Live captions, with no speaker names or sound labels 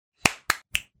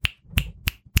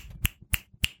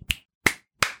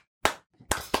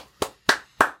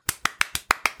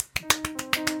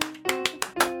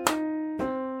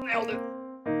Nailed it.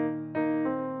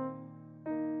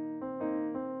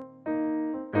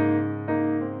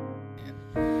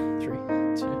 Three,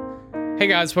 two. Hey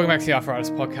guys, welcome back to the After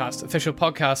Artists Podcast, official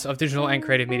podcast of digital and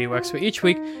creative media works, where each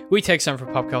week we take something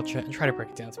from pop culture and try to break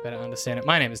it down to better understand it.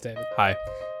 My name is David. Hi.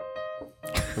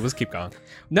 Let's keep going.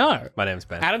 No. My name's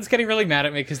Ben. Adam's getting really mad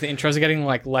at me because the intros are getting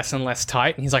like less and less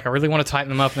tight, and he's like, I really want to tighten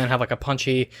them up and then have like a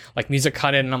punchy like music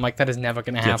cut in, and I'm like, that is never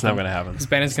going to happen. It's never going to happen. Because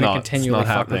Ben is going to continually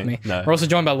fuck with me. No. We're also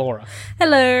joined by Laura,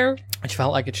 Hello. which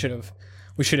felt like that should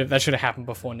have happened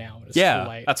before now. But it's too Yeah,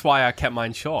 late. that's why I kept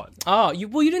mine short. Oh, you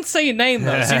didn't say your name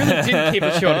though, so you really didn't keep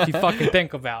it short if you fucking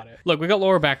think about it. Look, we got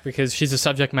Laura back because she's a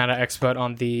subject matter expert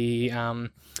on the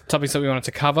topics that we wanted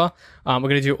to cover. We're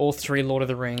going to do all three Lord of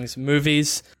the Rings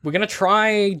movies. We're going to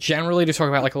try generally to talk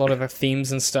about like a lot of the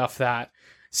themes and stuff that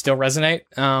still resonate.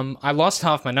 I lost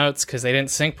half my notes because they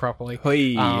didn't sync properly.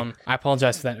 Hoi. I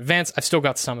apologize for that in advance. I've still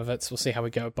got some of it, so we'll see how we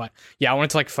go. But yeah, I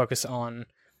wanted to like focus on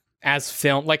as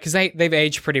film, like, because they've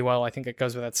aged pretty well, I think it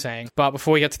goes without saying. But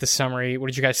before we get to the summary, what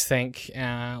did you guys think?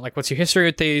 Like, what's your history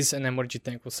with these? And then what did you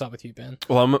think? We'll start with you, Ben.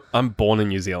 Well, I'm born in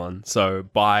New Zealand, so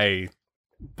by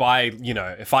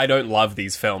if I don't love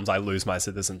these films, I lose my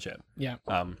citizenship. Yeah.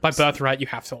 By birthright, you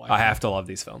have to like I have to love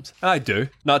these films. And I do.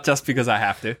 Not just because I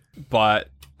have to, but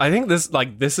I think this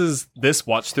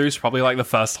watch through is probably like the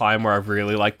first time where I've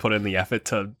really like put in the effort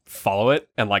to follow it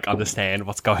and like understand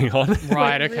what's going on.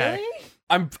 Right, okay. Really?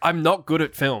 I'm not good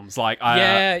at films. Like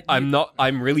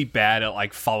I'm really bad at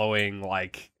like following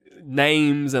like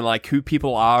names and like who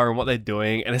people are and what they're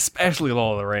doing, and especially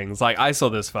Lord of the Rings. Like I saw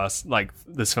this film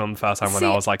the first time when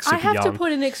I was like super young. I have to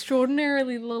put in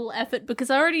extraordinarily little effort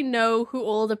because I already know who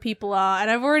all the people are,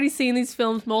 and I've already seen these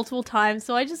films multiple times,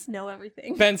 so I just know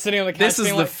everything. Ben sitting on the couch. This is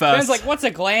being the like, first- Ben's like, what's a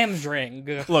glam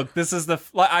drink? Look, this is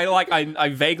I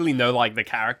vaguely know like the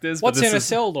characters. What's but in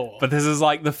this a is, Sildor? But this is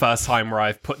like the first time where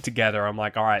I've put together. I'm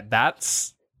like, all right,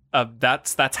 that's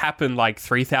happened like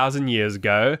 3,000 years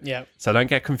ago. Yeah. So don't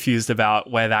get confused about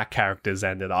where that character's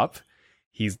ended up.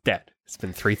 He's dead. It's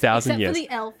been 3,000 Except years. for the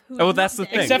elf. Who Oh, is that's not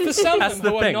the dead. thing. Except for some of That's them the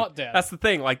who are thing. not dead. That's the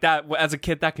thing. Like that, as a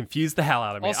kid, that confused the hell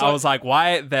out of me. Also- I was like,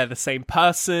 why they're the same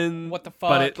person? What the fuck?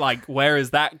 But it like,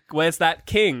 where's that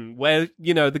king? Where,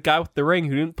 the guy with the ring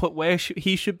who didn't put where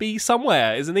he should be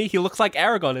somewhere, isn't he? He looks like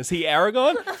Aragorn. Is he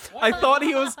Aragorn? I thought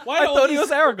he was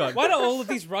Aragorn. Why do all of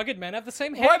these rugged men have the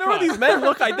same Why haircut? do all these men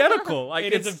look identical? Like It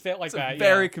doesn't fit like it's that, a yeah.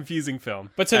 very confusing film.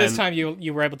 But so this And- time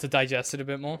you were able to digest it a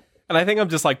bit more? And I think I'm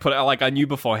just like I knew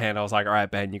beforehand. I was like, all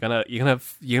right, Ben, you're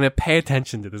gonna pay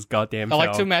attention to this goddamn I film.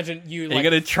 like to imagine you And like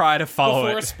you're gonna try to follow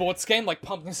before a it. sports game, like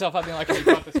pumping yourself up, being like, "Oh, you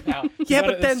got this, pal." You Yeah, got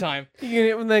but it this then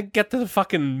time. when they get to the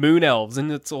fucking moon elves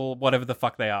and it's all whatever the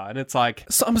fuck they are, and it's like,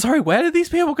 so, I'm sorry, where did these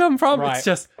people come from? Right. It's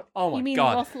just, oh my You mean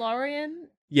god, Lothlorien,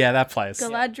 yeah, that place.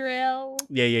 Galadriel,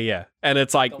 Yeah. And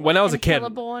it's like when I was a and kid,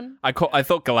 Celeborn? I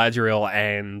thought Galadriel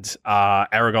and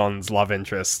Aragorn's love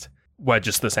interest were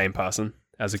just the same person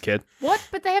as a kid. What?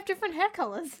 But they have different hair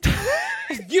colors.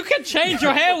 You can change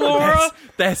your hair, Laura.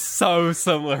 They're so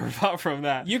similar apart from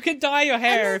that. You can dye your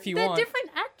hair if you they're want. different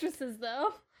actresses,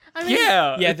 though. I mean,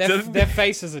 Yeah, Yeah, it their doesn't-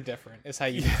 faces are different. Is how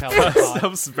you can tell them apart. I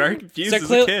was very confused So as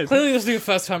a kid. clearly, this is your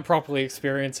first time properly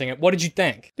experiencing it. What did you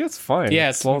think? Yeah, it's fine. Yeah,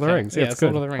 it's Lord of the okay. Rings. Yeah, Yeah, it's it's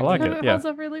good. Lord of the Rings. I like no, it. it Yeah. holds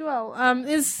up really well.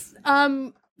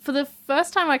 For the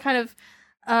first time I kind of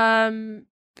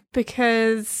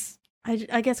because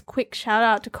I guess quick shout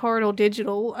out to Corridor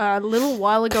Digital. A little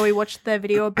while ago we watched their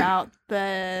video about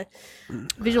the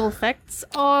visual effects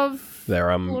of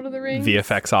Their Lord of the Rings.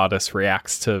 VFX artist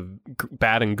reacts to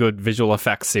bad and good visual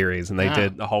effects series, and they Ah.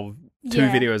 did a whole two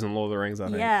Yeah. videos on Lord of the Rings. I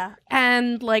think. Yeah.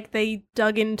 And like they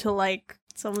dug into like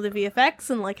some of the VFX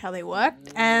and like how they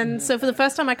worked. And so for the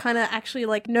first time I kind of actually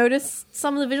like noticed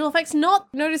some of the visual effects, not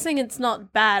noticing it's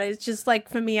not bad. It's just like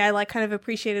for me I like kind of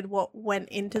appreciated what went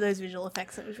into those visual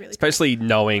effects. It was really cool. Especially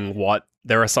knowing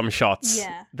there are some shots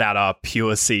Yeah. that are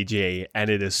pure CG, and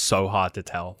it is so hard to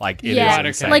tell. Like it is yeah, okay.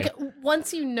 insane. like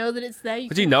once you know that it's there, you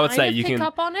But can you know it's kind there, of you pick can-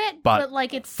 up on it. but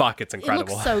Like it's fuck, it's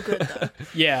incredible. It looks so good though.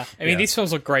 Yeah, I mean Yeah. these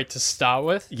films look great to start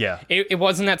with. Yeah. It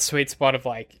wasn't that sweet spot of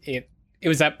like it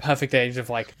was that perfect age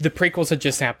of like the prequels had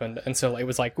just happened, and so it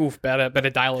was like oof, better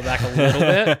dial it back a little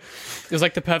bit. It was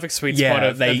like the perfect sweet spot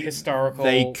of historical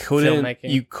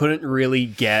filmmaking. You couldn't really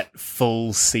get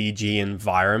full CG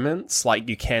environments like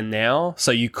you can now. So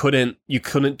you couldn't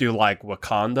do like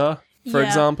Wakanda, for Yeah.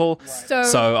 example. So,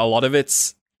 So a lot of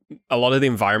the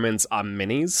environments are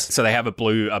minis. So they have a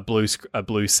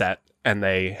blue set, and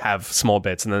they have small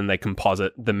bits, and then they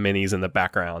composite the minis in the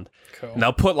background. Cool. And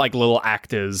they'll put like little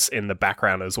actors in the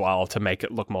background as well to make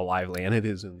it look more lively, and it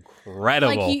is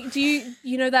incredible. like do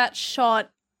you know that shot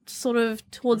sort of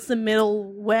towards the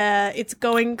middle where it's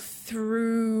going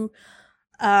through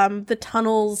the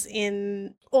tunnels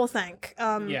in Orthanc.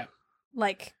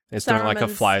 Like it's doing like a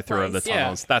fly through of the Yeah.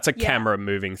 tunnels. That's a camera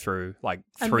moving through like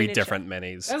A 3 miniature. different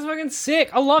minis. That's fucking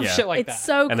sick. I love Yeah. shit like It's that.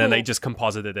 so cool. And then they just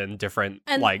composited in different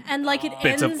and like like it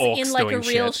bits ends of orcs in like a doing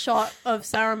real shit. shot of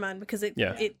Saruman because it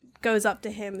goes up to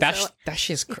him. So that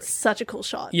shit's it's crazy. such a cool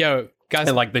shot. Yo, guys,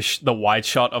 and like the wide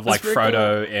shot of like That's pretty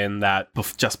Frodo in that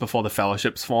just before the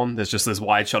Fellowship's formed. There's just this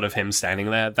wide shot of him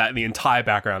standing there. That the entire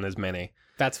background is mini.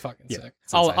 that's fucking sick.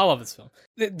 it's I insane. love this film.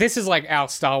 This is like our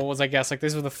Star Wars, I guess. Like,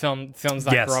 these were the films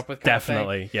that I grew up with. kind of thing.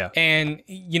 Definitely, yeah. And,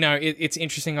 you know, it's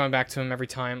interesting going back to them every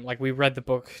time. Like, we read the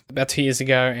book about 2 years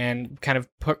ago and kind of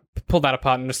pulled that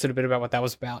apart and understood a bit about what that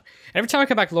was about. And every time I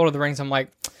come back to Lord of the Rings, I'm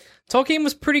like, Tolkien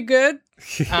was pretty good.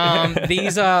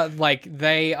 These are, like,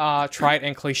 they are trite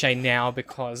and cliche now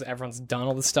because everyone's done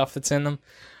all the stuff that's in them.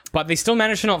 But they still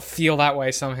manage to not feel that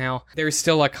way somehow. There is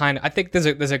still a kind of... I think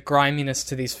there's a griminess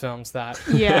to these films that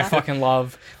I fucking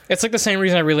love. It's like the same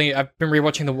reason I've been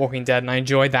rewatching The Walking Dead, and I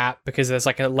enjoy that because there's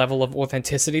like a level of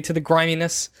authenticity to the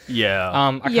griminess. Yeah.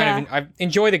 I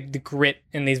enjoy the grit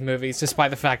in these movies,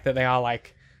 despite the fact that they are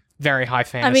like very high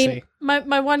fantasy. I mean,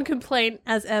 my one complaint,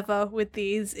 as ever, with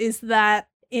these is that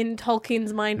in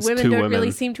Tolkien's mind, It's women two don't women.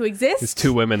 really seem to exist. There's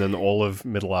 2 women in all of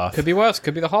Middle Earth. Could be worse.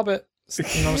 Could be The Hobbit.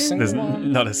 Not a single There's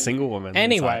one. not a single woman.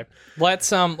 Anyway, let's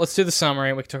do the summary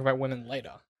and we can talk about women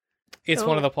later. It's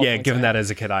one of the plot yeah, points given there. that as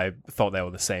a kid, I thought they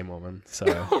were the same woman. So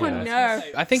Oh yeah. no!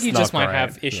 I think you It's just not might great,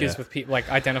 have issues yeah. with people like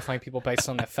identifying people based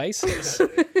on their faces.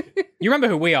 You remember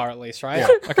who we are, at least, right?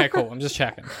 Okay, cool. I'm just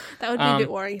checking. That would be a bit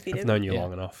worrying if you I've didn't. known you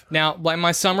long enough. Now, like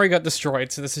my summary got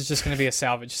destroyed, so this is just going to be a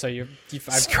salvage. So I've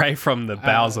Straight from the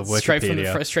bowels of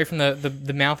Wikipedia. straight from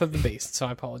the mouth of the beast. So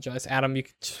I apologize, Adam.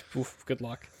 Good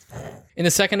luck. In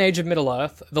the Second Age of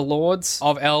Middle-earth, the lords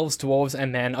of elves, dwarves,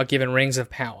 and men are given rings of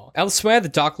power. Elsewhere, the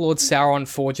Dark Lord Sauron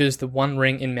forges the One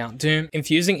Ring in Mount Doom,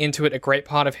 infusing into it a great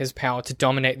part of his power to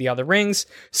dominate the other rings,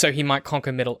 so he might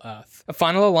conquer Middle-earth. A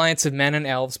final alliance of men and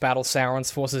elves battle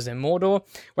Sauron's forces in Mordor,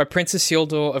 where Princess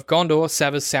Isildur of Gondor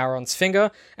severs Sauron's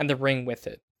finger and the ring with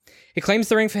it. He claims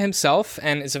the ring for himself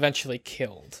and is eventually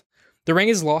killed. The ring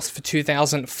is lost for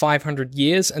 2,500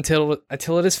 years until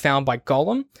it is found by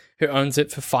Gollum, who owns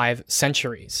it for 5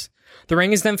 centuries. The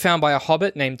ring is then found by a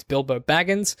hobbit named Bilbo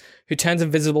Baggins, who turns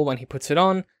invisible when he puts it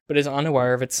on, but is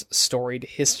unaware of its storied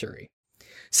history.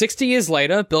 60 years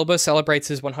later, Bilbo celebrates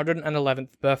his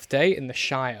 111th birthday in the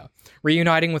Shire,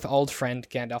 reuniting with old friend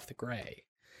Gandalf the Grey.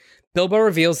 Bilbo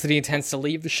reveals that he intends to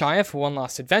leave the Shire for one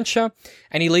last adventure,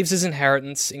 and he leaves his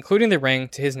inheritance, including the ring,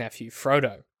 to his nephew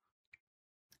Frodo.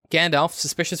 Gandalf,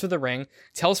 suspicious of the ring,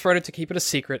 tells Frodo to keep it a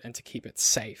secret and to keep it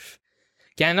safe.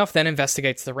 Gandalf then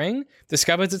investigates the ring,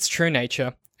 discovers its true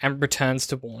nature, and returns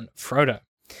to warn Frodo.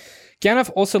 Gandalf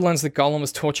also learns that Gollum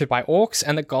was tortured by orcs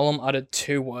and that Gollum uttered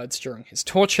 2 words during his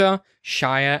torture,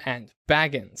 Shire and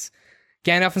Baggins.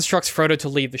 Gandalf instructs Frodo to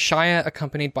leave the Shire,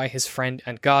 accompanied by his friend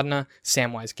and gardener,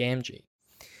 Samwise Gamgee.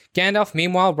 Gandalf,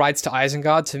 meanwhile, rides to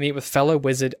Isengard to meet with fellow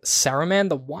wizard Saruman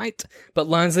the White, but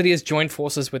learns that he has joined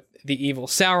forces with the evil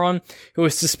Sauron, who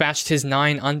has dispatched his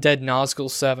 9 undead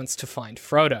Nazgul servants to find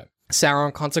Frodo.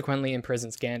 Sauron consequently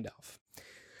imprisons Gandalf.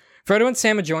 Frodo and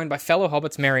Sam are joined by fellow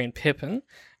hobbits Merry and Pippin,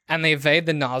 and they evade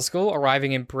the Nazgul,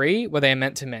 arriving in Bree, where they are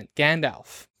meant to meet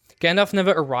Gandalf. Gandalf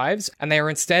never arrives, and they are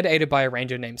instead aided by a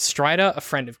ranger named Strider, a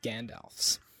friend of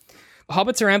Gandalf's. The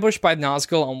hobbits are ambushed by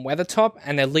Nazgul on Weathertop,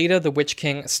 and their leader, the Witch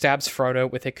King, stabs Frodo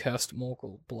with a cursed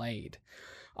Morgul blade.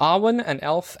 Arwen, an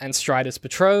elf and Strider's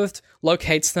betrothed,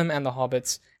 locates them and the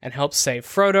hobbits and helps save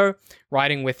Frodo,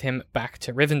 riding with him back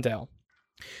to Rivendell.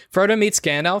 Frodo meets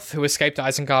Gandalf, who escaped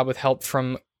Isengard with help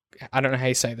from, I don't know how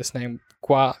you say this name,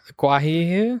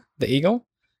 Gwaihir, the eagle?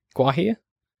 Gwaihir?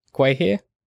 Gwaihir?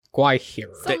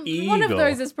 Gwaihir. One of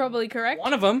those is probably correct.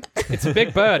 One of them. It's a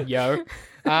big bird, yo.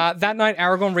 That night,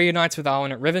 Aragorn reunites with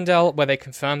Arwen at Rivendell, where they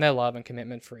confirm their love and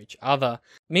commitment for each other.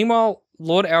 Meanwhile,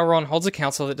 Lord Elrond holds a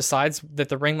council that decides that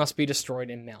the ring must be destroyed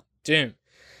in Mount Doom.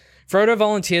 Frodo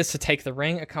volunteers to take the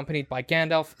ring, accompanied by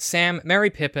Gandalf, Sam, Merry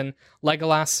Pippin,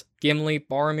 Legolas, Gimli,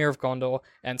 Boromir of Gondor,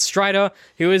 and Strider,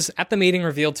 who is at the meeting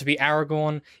revealed to be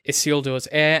Aragorn, Isildur's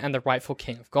heir and the rightful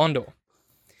king of Gondor.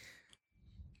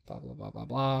 Blah, blah, blah, blah,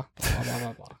 blah, blah, blah,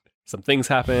 blah, blah. Some things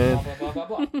happen. Blah, blah,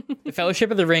 blah, blah. The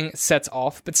Fellowship of the Ring sets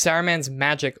off, but Saruman's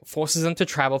magic forces them to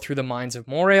travel through the mines of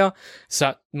Moria,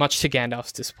 so much to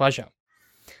Gandalf's displeasure.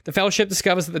 The Fellowship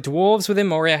discovers that the dwarves within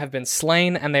Moria have been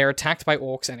slain, and they are attacked by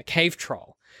orcs and a cave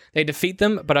troll. They defeat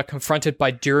them, but are confronted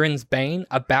by Durin's Bane,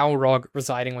 a Balrog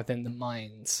residing within the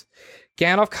mines.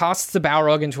 Gandalf casts the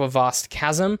Balrog into a vast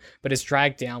chasm, but is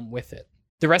dragged down with it.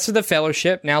 The rest of the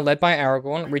Fellowship, now led by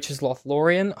Aragorn, reaches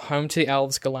Lothlorien, home to the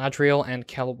elves Galadriel and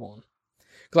Celeborn.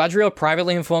 Galadriel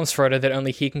privately informs Frodo that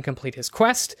only he can complete his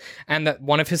quest, and that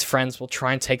one of his friends will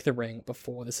try and take the ring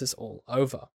before this is all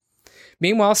over.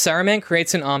 Meanwhile, Saruman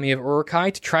creates an army of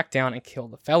Uruk-hai to track down and kill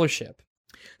the Fellowship.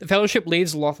 The Fellowship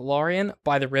leaves Lothlorien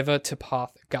by the river to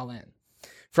Parth Galen.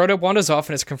 Frodo wanders off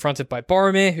and is confronted by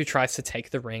Boromir, who tries to take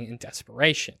the ring in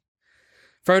desperation.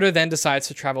 Frodo then decides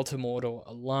to travel to Mordor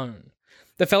alone.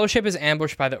 The Fellowship is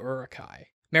ambushed by the Uruk-hai.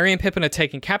 Merry and Pippin are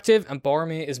taken captive, and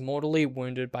Boromir is mortally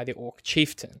wounded by the Orc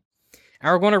chieftain.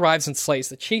 Aragorn arrives and slays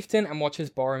the chieftain and watches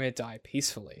Boromir die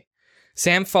peacefully.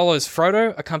 Sam follows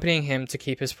Frodo, accompanying him to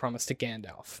keep his promise to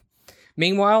Gandalf.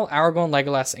 Meanwhile, Aragorn,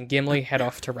 Legolas, and Gimli head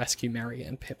off to rescue Merry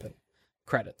and Pippin.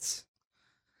 Credits.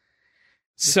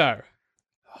 So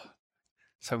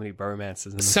many bromances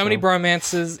in this So many film.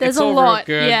 bromances. There's it's a all lot,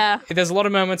 real good. yeah. There's a lot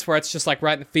of moments where it's just like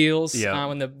right in the feels. Yeah.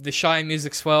 When the shy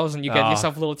music swells and you get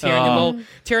yourself a little tear in your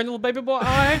little baby boy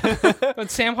eye. When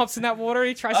Sam hops in that water,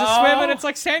 he tries to swim, and it's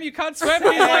like, Sam, you can't swim.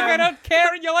 And he's like, I don't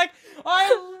care. And you're like,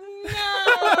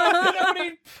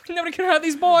 no, nobody can hurt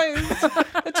these boys.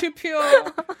 They're too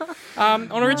pure. I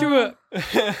want to read you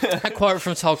a quote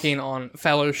from Tolkien on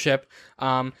Fellowship,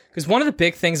 because one of the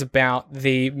big things about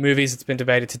the movies that's been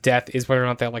debated to death is whether or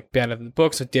not they're like better than the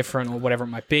books or different or whatever it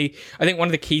might be. I think one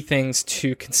of the key things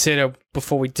to consider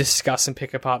before we discuss and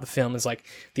pick apart the film is like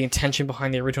the intention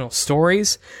behind the original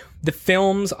stories. The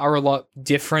films are a lot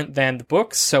different than the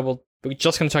books, so we're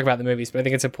just going to talk about the movies, but I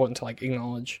think it's important to like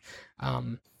acknowledge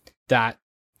that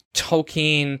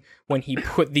Tolkien, when he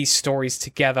put these stories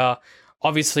together,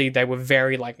 obviously they were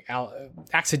very like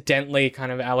accidentally kind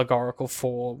of allegorical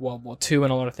for World War II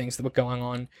and a lot of things that were going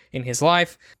on in his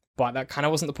life, but that kind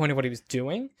of wasn't the point of what he was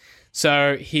doing.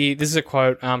 So this is a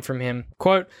quote from him,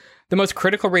 quote, "The most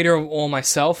critical reader of all,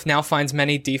 myself, now finds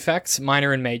many defects,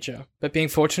 minor and major, but being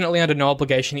fortunately under no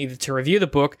obligation either to review the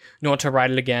book nor to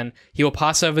write it again, he will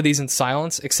pass over these in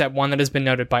silence, except one that has been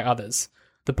noted by others.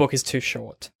 The book is too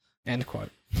short." End quote.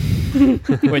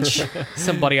 Which,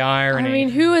 some bloody irony. I mean,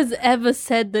 who has ever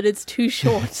said that it's too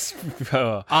short?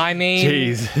 I mean,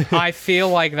 Jeez. I feel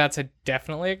like that's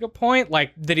definitely a good point.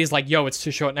 Like, that he's like, yo, it's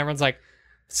too short. And everyone's like,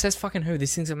 says fucking who?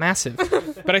 These things are massive.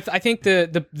 But I think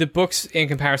the books, in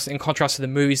contrast to the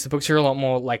movies, the books are a lot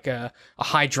more like a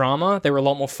high drama. They were a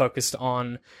lot more focused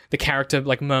on the character,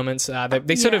 like moments.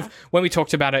 They sort of, when we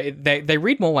talked about it, they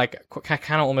read more like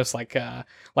kind of almost like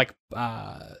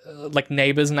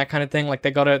Neighbors and that kind of thing. Like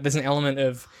there's an element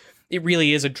of, it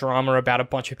really is a drama about a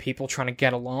bunch of people trying to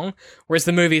get along, whereas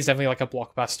the movie is definitely like a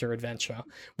blockbuster adventure,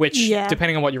 which,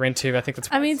 depending on what you're into, I think that's...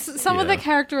 I mean, some of the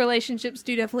character relationships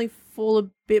do definitely fall a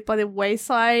bit by the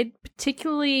wayside,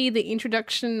 particularly the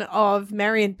introduction of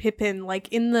Merry and Pippin. Like,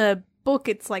 in the book,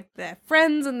 it's like they're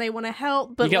friends and they want to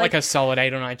help, but you get like a solid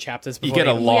 8 or 9 chapters before You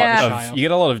get a lot you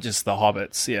get a lot of just the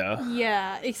hobbits, yeah.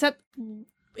 Yeah, except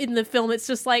in the film, it's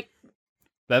just like...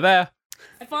 They're there.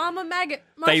 Farmer maggot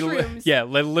mushrooms. They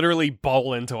literally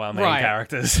bowl into our main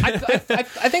characters. I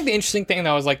think the interesting thing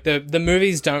though is like the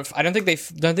movies don't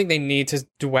think they need to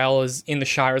dwell as in the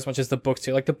Shire as much as the books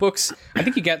do. Like the books, I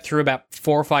think you get through about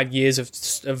 4 or 5 years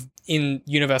of in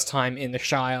universe time in the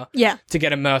Shire to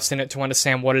get immersed in it, to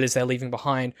understand what it is they're leaving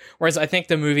behind. Whereas I think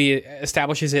the movie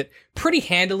establishes it pretty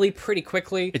handily, pretty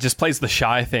quickly. It just plays the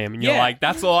Shire theme, and you're like,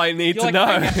 that's all I need to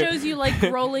know. It shows you like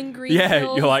rolling green hills.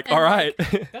 Yeah, you're like, all right.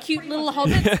 Like, cute little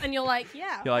hobbits, and you're like,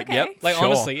 yeah. You're like, okay. yep. Like, sure.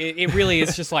 honestly, it really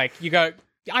is just like, you go,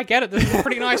 I get it, this is a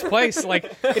pretty nice place. Like,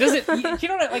 it doesn't, you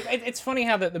know what, like, it's funny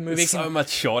how the movie so much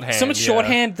shorthand. So much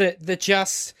shorthand that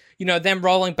just, you know, them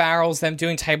rolling barrels, them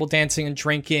doing table dancing and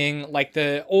drinking, like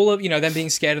all of, you know, them being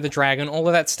scared of the dragon, all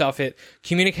of that stuff, it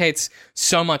communicates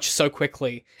so much so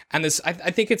quickly. And this, I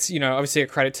think it's, you know, obviously a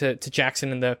credit to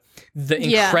Jackson and the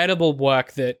incredible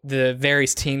work that the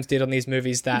various teams did on these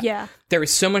movies, that there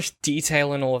is so much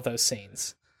detail in all of those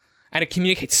scenes. And it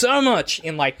communicates so much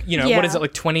in, like, you know, what is it,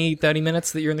 like 20, 30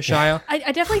 minutes that you're in the Shire?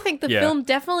 I definitely think the film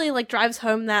definitely, like, drives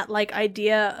home that, like,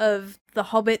 idea of the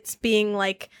hobbits being,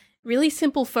 like, really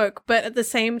simple folk, but at the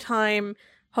same time,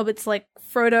 hobbits like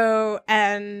Frodo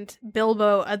and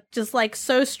Bilbo are just, like,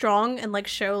 so strong and, like,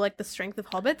 show, like, the strength of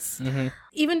hobbits. Mm-hmm.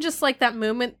 Even just, like, that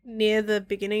moment near the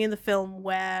beginning of the film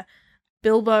where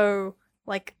Bilbo,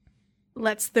 like,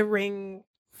 lets the ring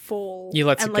fall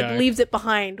and like leaves it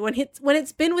behind when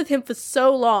it's been with him for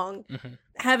so long,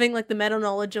 having like the meta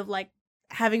knowledge of like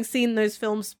having seen those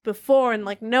films before and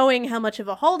like knowing how much of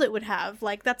a hold it would have,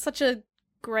 like that's such a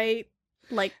great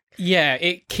like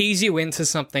it keys you into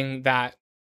something that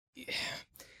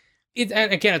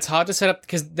and again, it's hard to set up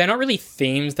because they're not really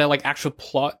themes, they're like actual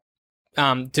plot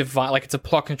it's a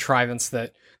plot contrivance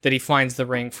that he finds the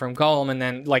ring from Gollum, and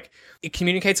then like it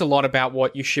communicates a lot about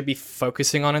what you should be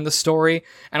focusing on in the story,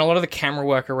 and a lot of the camera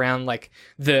work around like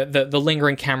the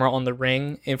lingering camera on the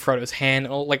ring in Frodo's hand,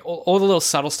 all the little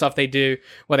subtle stuff they do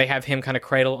where they have him kind of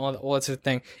cradle all that sort of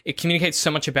thing. It communicates so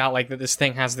much about like that this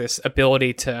thing has this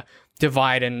ability to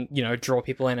divide and, you know, draw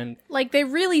people in, and like they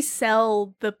really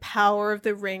sell the power of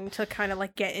the ring to kind of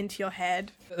like get into your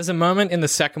head. There's a moment in the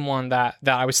second one that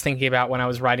I was thinking about when I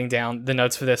was writing down the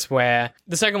notes for this, where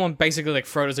the second one basically like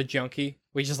Frodo's a junkie.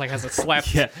 He just like has it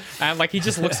slept, and like he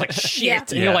just looks like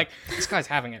shit, and you're like, this guy's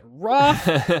having it rough.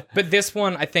 But this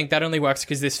one, I think that only works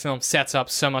because this film sets up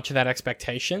so much of that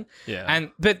expectation. Yeah,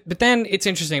 and but then it's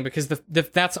interesting because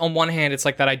that's on one hand, it's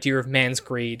like that idea of man's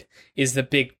greed is the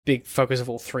big focus of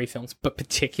all three films, but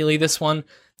particularly this one.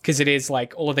 Because it is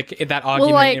like all of that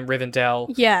argument in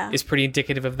Rivendell is pretty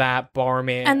indicative of that.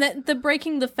 Boromir. And the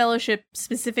breaking the fellowship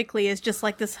specifically is just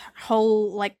like this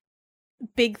whole like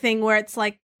big thing where it's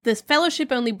like this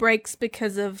fellowship only breaks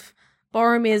because of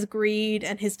Boromir's greed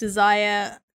and his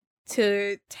desire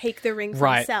to take the ring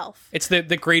for himself. It's the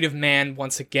greed of man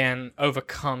once again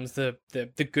overcomes the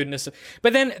goodness of...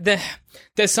 But then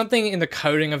there's something in the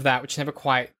coding of that which never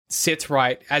quite sits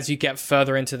right as you get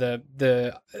further into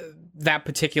that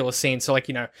particular scene. So like,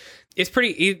 you know, it's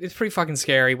pretty fucking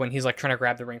scary when he's like trying to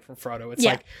grab the ring from Frodo. It's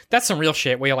like, that's some real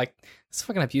shit where you're like, it's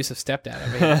fucking abusive stepdad. I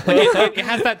mean, like it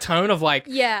has that tone of like,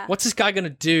 what's this guy gonna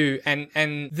do? And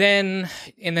then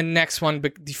in the next one,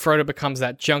 Frodo becomes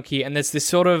that junkie, and there's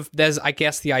I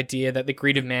guess the idea that the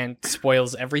greed of man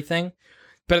spoils everything,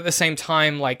 but at the same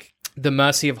time, like the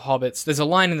mercy of hobbits. There's a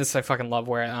line in this I fucking love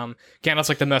where Gandalf's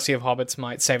like, the mercy of hobbits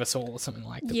might save us all, or something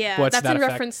like that. Yeah, that's in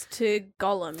reference to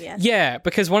Gollum, yes. Yeah,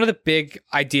 because one of the big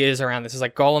ideas around this is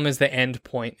like Gollum is the end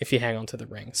point if you hang on to the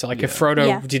ring. So like if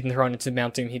Frodo didn't throw it into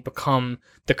Mount Doom, he'd become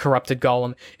the corrupted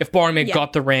Gollum. If Boromir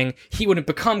got the ring, he wouldn't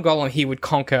become Gollum, he would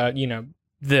conquer, you know,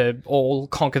 the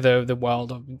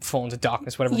world, or fall into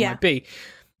darkness, whatever it might be.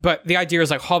 But the idea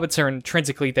is like hobbits are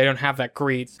intrinsically, they don't have that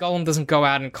greed. Gollum doesn't go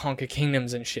out and conquer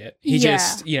kingdoms and shit. He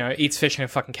just, you know, eats fish in a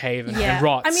fucking cave and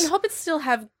rots. I mean, hobbits still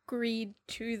have greed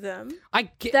to them.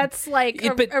 I get that's like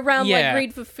around like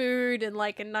greed for food and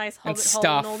like a nice hobbit hole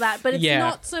and all that. But it's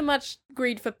not so much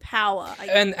greed for power.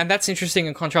 And that's interesting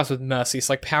in contrast with mercy. It's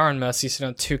like power and mercy sit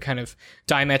on two kind of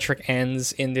diametric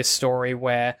ends in this story,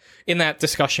 where in that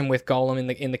discussion with Gollum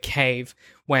in the cave,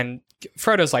 when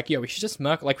Frodo's like, yo, we should just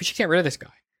we should get rid of this guy.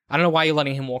 I don't know why you're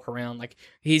letting him walk around. Like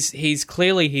he's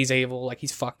clearly evil. Like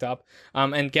he's fucked up.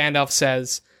 And Gandalf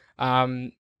says,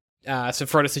 so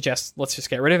Frodo suggests, let's just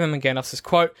get rid of him. And Gandalf says,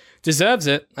 quote, deserves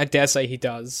it. I dare say he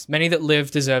does. Many that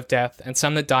live deserve death, and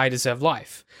some that die deserve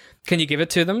life. Can you give it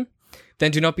to them?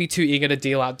 Then do not be too eager to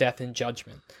deal out death in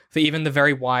judgment, for even the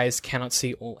very wise cannot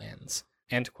see all ends.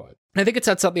 End quote. I think it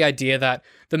sets up the idea that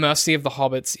the mercy of the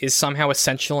hobbits is somehow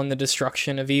essential in the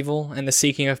destruction of evil and the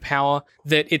seeking of power.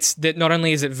 That not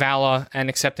only is it valor and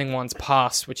accepting one's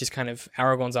past, which is kind of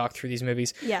Aragorn's arc through these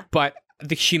movies, but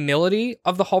the humility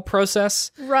of the whole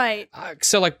process. Right.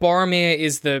 So like Boromir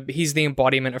he's the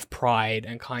embodiment of pride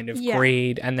and kind of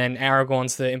greed, and then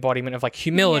Aragorn's the embodiment of like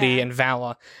humility and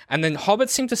valor. And then hobbits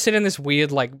seem to sit in this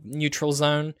weird like neutral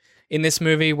zone in this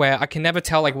movie where I can never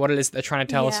tell like what it is they're trying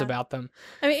to tell us about them.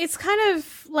 I mean, it's kind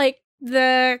of like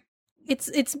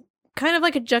it's kind of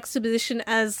like a juxtaposition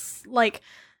as like,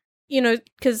 you know,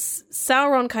 because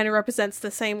Sauron kind of represents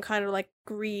the same kind of like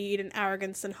greed and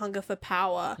arrogance and hunger for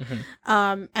power.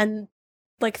 Mm-hmm. And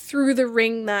like through the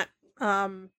ring that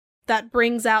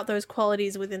brings out those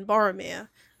qualities within Boromir.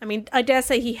 I mean, I dare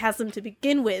say he has them to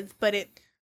begin with, but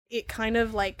it kind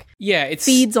of like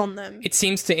feeds on them. It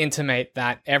seems to intimate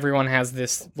that everyone has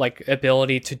this like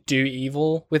ability to do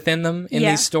evil within them in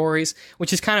these stories,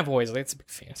 which is kind of always like, it's a big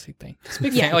fantasy thing. It's a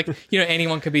big like, you know,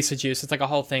 anyone could be seduced. It's like a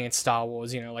whole thing in Star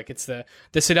Wars, you know, like it's the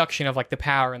seduction of like the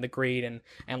power and the greed and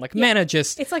like men are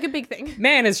just, it's like a big thing.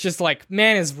 Man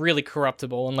is really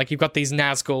corruptible, and like you've got these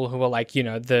Nazgul who are like, you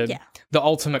know, the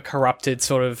ultimate corrupted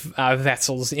sort of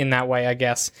vessels in that way, I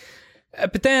guess.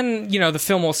 But then, you know, the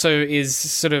film also is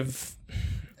sort of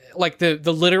like the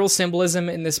literal symbolism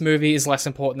in this movie is less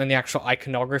important than the actual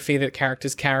iconography that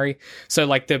characters carry. So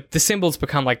like the symbols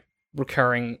become like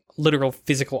recurring literal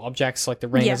physical objects, like the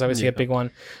ring is obviously a big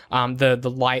one.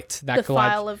 The light, that the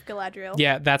Phial of Galadriel.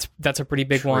 Yeah, that's a pretty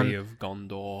big one. Tree of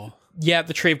Gondor. Yeah,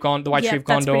 the Tree of Gondor, the White Tree of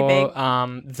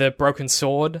Gondor. The broken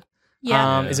sword.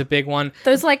 Is a big one.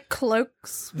 Those like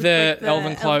cloaks, the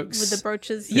elven cloaks with the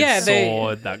brooches. The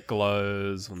sword that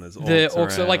glows when there's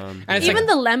orcs around. Like, and even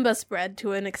the Lembas spread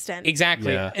to an extent.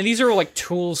 Exactly, and these are all like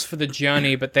tools for the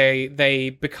journey, but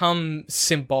they become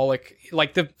symbolic.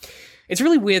 Like it's a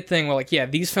really weird thing where, like, yeah,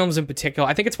 these films in particular,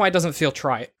 I think it's why it doesn't feel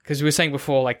trite, because we were saying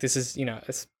before, like, this is,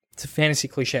 it's a fantasy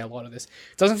cliche, a lot of this.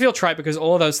 It doesn't feel trite because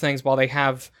all of those things, while they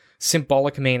have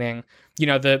symbolic meaning,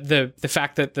 the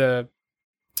fact that the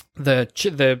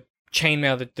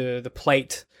chainmail, the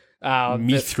plate,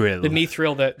 mithril. the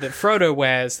mithril that Frodo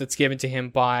wears, that's given to him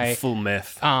by full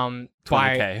myth.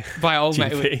 By old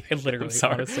man. It literally.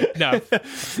 Sorry. Honestly, no,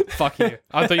 fuck you.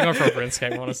 I thought you were going for a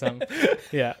RuneScape one or something.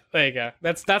 Yeah, there you go.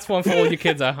 That's one for all you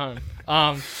kids at home.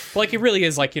 Like, it really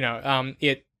is, like,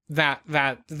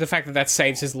 that the fact that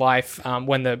saves his life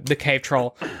when the cave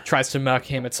troll tries to murk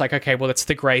him. It's like, okay, well, it's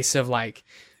the grace of, like,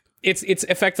 it's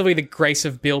effectively the grace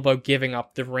of Bilbo giving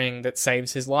up the ring that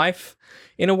saves his life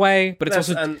in a way, but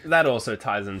and that also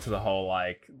ties into the whole,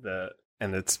 like,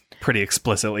 and it's pretty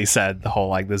explicitly said, the whole,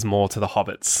 like, there's more to the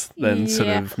hobbits than sort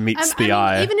of meets the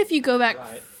eye. Even if you go back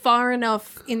far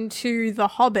enough into The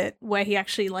Hobbit, where he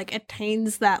actually, like,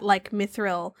 attains that, like,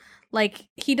 mithril, like,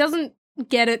 he doesn't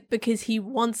get it because he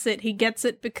wants it. He gets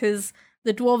it because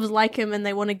the dwarves like him and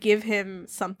they want to give him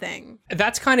something.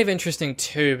 That's kind of interesting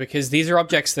too, because these are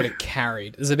objects that are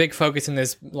carried. There's a big focus in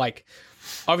this, like,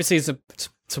 obviously it's a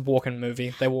walking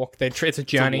movie. It's a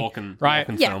journey, right?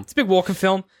 Walking film. It's a big walking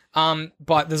film.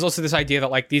 But there's also this idea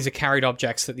that, like, these are carried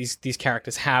objects that these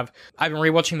characters have. I've been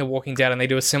rewatching The Walking Dead, and they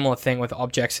do a similar thing with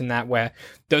objects in that, where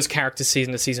those characters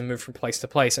season to season move from place to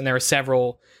place, and there are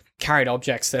several carried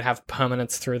objects that have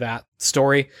permanence through that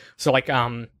story. So, like,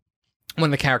 one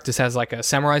of the characters has, like, a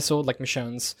samurai sword, like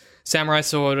Michonne's samurai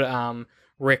sword,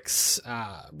 Rick's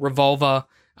revolver,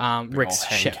 Rick's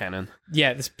hand cannon.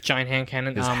 Yeah, this giant hand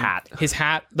cannon. His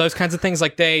hat. Those kinds of things.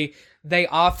 Like, they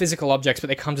are physical objects, but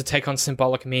they come to take on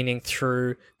symbolic meaning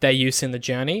through their use in the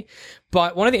journey.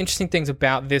 But one of the interesting things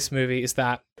about this movie is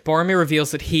that Boromir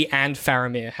reveals that he and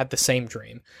Faramir had the same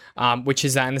dream, which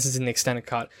is that, and this is in the extended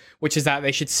cut, which is that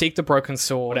they should seek the broken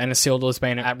sword and Isildur's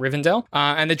Bane at Rivendell.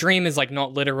 And the dream is, like,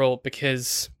 not literal,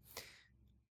 because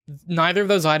neither of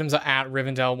those items are at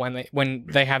Rivendell when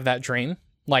they have that dream.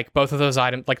 Like, both of those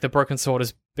items, like, the broken sword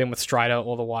has been with Strider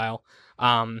all the while.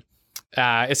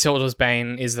 Isildur's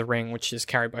Bane is the ring, which is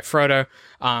carried by Frodo.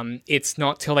 It's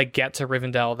not till they get to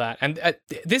Rivendell that, and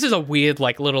this is a weird,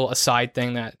 like, little aside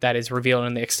thing that is revealed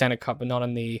in the extended cut, but not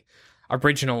in the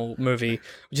original movie,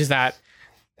 which is that,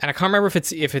 and I can't remember if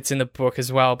it's in the book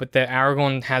as well, but that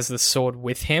Aragorn has the sword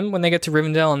with him when they get to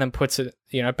Rivendell, and then puts it,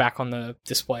 back on the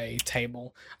display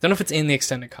table. I don't know if it's in the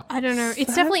extended cut. I don't know.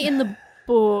 It's definitely in the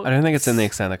book. I don't think it's in the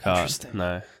extended cut. Interesting.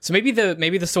 No. So maybe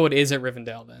the sword is at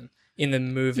Rivendell then. In the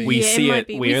movie, we see it.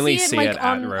 We only see it at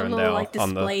on Rivendell, a little, like,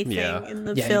 display thing in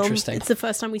the film. Interesting. It's the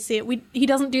first time we see it. He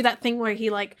doesn't do that thing where he,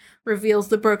 like, reveals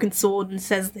the broken sword and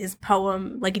says his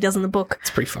poem like he does in the book. It's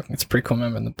pretty cool.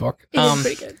 Remember in the book, it is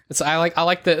pretty good. I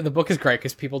like the book is great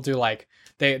because people do, like,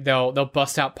 they'll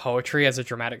bust out poetry as a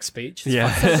dramatic speech.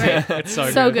 It's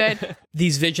so good.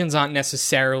 These visions aren't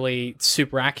necessarily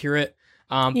super accurate.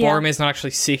 Boromir's not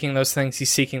actually seeking those things. He's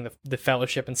seeking the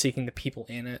fellowship and seeking the people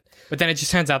in it. But then it just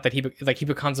turns out that he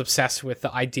becomes obsessed with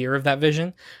the idea of that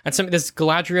vision. And this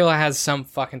Galadriel has some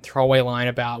fucking throwaway line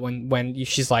about when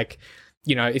she's like,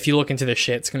 if you look into this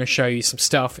shit, it's going to show you some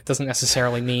stuff. It doesn't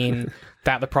necessarily mean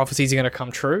that the prophecies are going to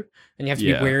come true, and you have to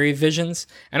be wary of visions.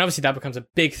 And obviously that becomes a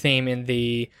big theme in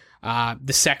the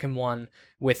second one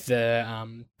with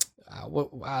the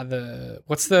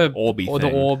what's the Orby or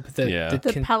thing. the orb? The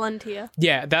Palantir.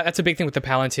 Yeah, that's a big thing with the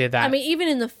Palantir. That, I mean, even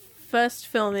in the first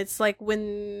film, it's like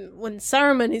when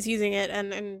Saruman is using it,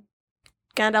 and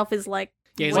Gandalf is like,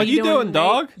 he's what like, are you doing,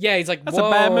 dog? Yeah, he's like, that's whoa,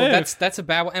 a bad move. That's a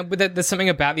bad one. And there's something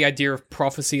about the idea of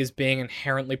prophecy as being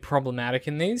inherently problematic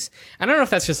in these. I don't know if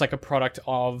that's just like a product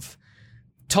of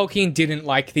Tolkien didn't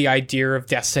like the idea of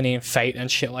destiny and fate and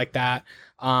shit like that.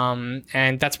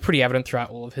 And that's pretty evident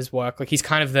throughout all of his work. Like, he's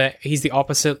the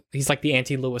opposite. He's like the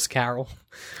anti-Lewis Carroll.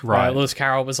 Right. Lewis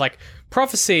Carroll was like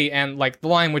prophecy, and like the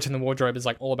Lion, Witch, and the Wardrobe is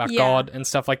like all about God and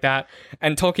stuff like that.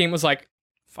 And Tolkien was like,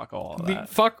 fuck all of that.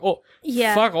 Fuck all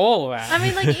of that. I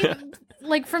mean, like,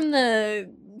 like from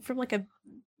like a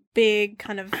big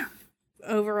kind of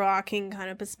overarching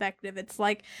kind of perspective, it's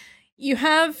like you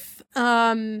have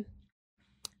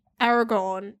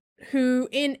Aragorn, who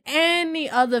in any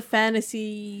other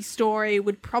fantasy story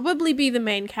would probably be the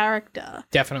main character.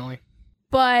 Definitely.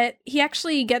 But he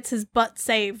actually gets his butt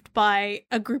saved by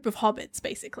a group of hobbits,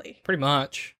 basically. Pretty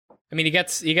much. I mean, he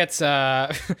gets he gets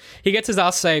his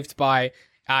ass saved by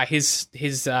his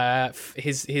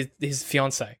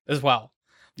fiance as well.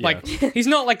 Like, he's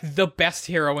not, like, the best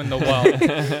hero in the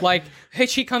world. Like,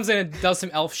 she comes in and does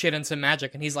some elf shit and some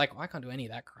magic, and he's like, I can't do any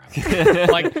of that crap.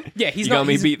 Like, yeah, he's you got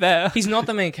me beat there. He's not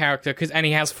the main character, and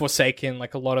he has forsaken,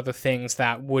 like, a lot of the things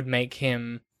that would make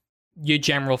him your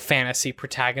general fantasy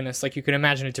protagonist. Like, you could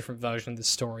imagine a different version of the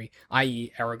story,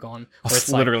 i.e. Aragorn. I was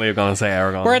literally going to say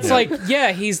Aragorn. Where it's like,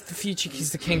 yeah, he's the future,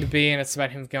 he's the king to be, and it's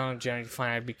about him going on a journey to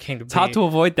find out to be king to be. It's hard to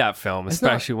avoid that film,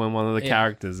 especially when one of the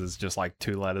characters is just like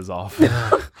 2 letters off.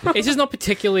 It's just not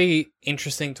particularly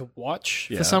interesting to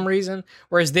watch for some reason,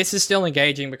 whereas this is still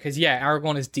engaging because,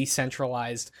 Aragorn is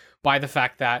decentralized by the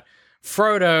fact that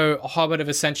Frodo, a hobbit of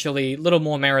essentially little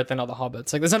more merit than other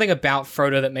hobbits. Like, there's nothing about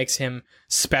Frodo that makes him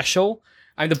special.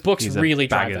 I mean, the books really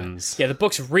drive that. Yeah, the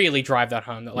books really drive that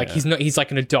home. That like he's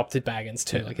like an adopted Baggins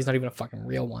too. Like, he's not even a fucking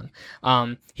real one.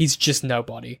 He's just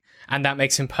nobody, and that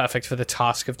makes him perfect for the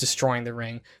task of destroying the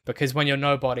ring. Because when you're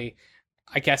nobody,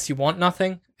 I guess you want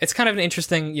nothing. It's kind of an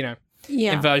interesting,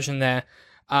 inversion there.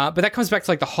 But that comes back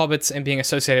to like the hobbits and being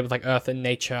associated with like earth and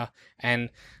nature, and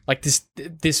like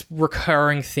this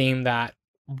recurring theme that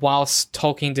whilst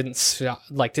Tolkien didn't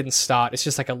start, it's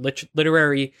just like a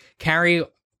literary carry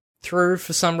through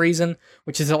for some reason,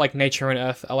 which is that like nature and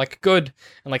earth are like good,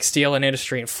 and like steel and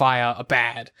industry and fire are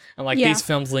bad, and like these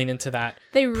films lean into that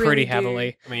pretty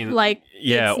heavily. I mean, like,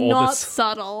 it's not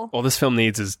subtle. All this film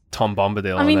needs is Tom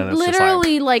Bombadil. I mean, and then it's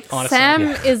literally, just like honestly, Sam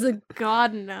is a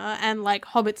gardener, and like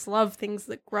hobbits love things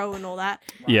that grow and all that.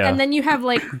 Yeah, and then you have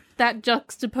like that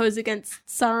juxtaposed against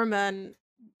Saruman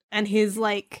and his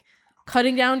like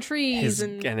cutting down trees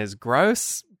and his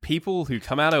gross people who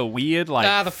come out of weird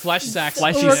like the fleshy sacks,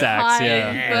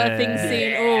 birthing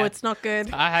scene. Oh, it's not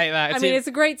good. I hate that. I mean, it's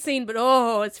a great scene, but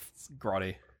it's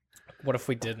grotty. What if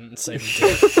we didn't and say we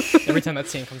did? Every time that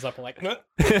scene comes up, I'm like,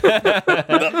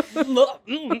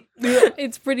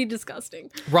 it's pretty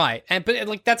disgusting. Right, but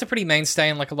like that's a pretty mainstay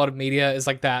in like a lot of media is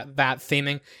like that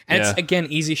theming, and it's again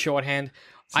easy shorthand.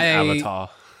 Avatar.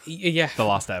 Yeah, The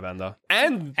Last Airbender,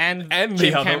 and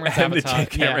Jim Cameron's Avatar. Jim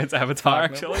Cameron's Avatar,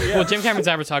 actually. Well, Jim Cameron's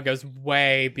Avatar goes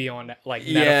way beyond like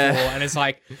metaphor, and it's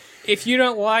like, if you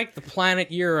don't like the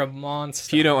planet, you're a monster.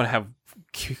 If you don't want to have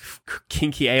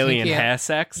kinky alien hair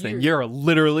sex, then you're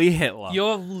literally Hitler.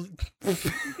 You're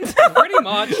pretty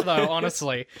much though.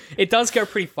 Honestly, it does go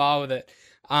pretty far with it.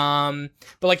 But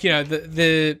like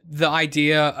the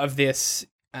idea of this.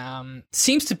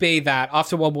 Seems to be that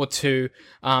after World War II,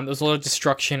 there was a lot of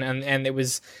destruction, and it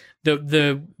was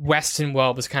the Western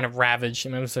world was kind of ravaged.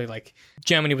 I mean, so like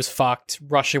Germany was fucked,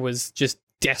 Russia was just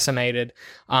decimated,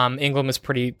 England was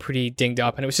pretty dinged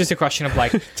up, and it was just a question of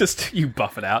like just you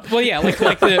buff it out. Well, yeah, like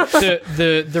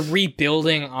the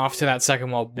rebuilding after that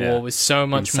Second World War was so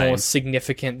much more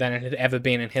significant than it had ever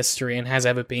been in history and has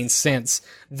ever been since.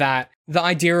 That the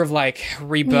idea of like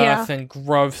rebirth and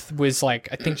growth was like,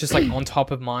 I think, just like on top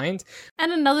of mind.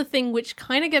 And another thing which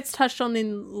kind of gets touched on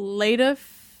in later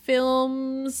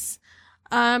films,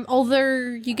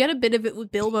 although you get a bit of it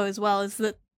with Bilbo as well, is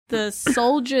that the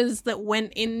soldiers that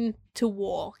went into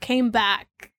war came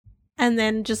back and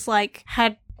then just like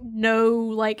had no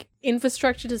like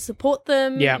infrastructure to support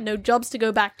them, no jobs to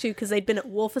go back to because they'd been at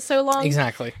war for so long.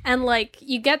 Exactly. And like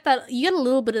you get a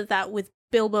little bit of that with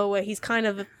Bilbo, where he's kind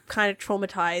of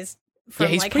traumatized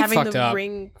from like having the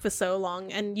ring for so long,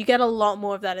 and you get a lot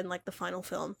more of that in like the final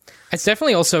film. It's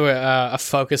definitely also a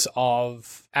focus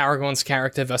of Aragorn's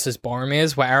character versus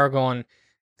Boromir's, where Aragorn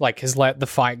like has let the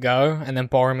fight go, and then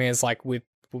Boromir's like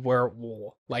we're at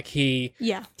war. Like he's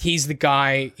the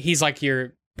guy. He's like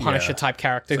your Punisher type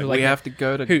character who like we have to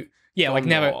go to like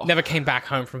never came back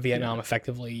home from Vietnam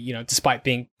effectively, despite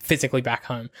being physically back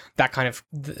home. That kind of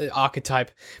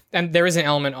archetype. And there is an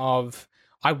element of,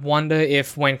 I wonder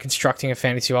if when constructing a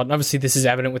fantasy world, and obviously this is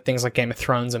evident with things like Game of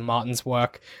Thrones and Martin's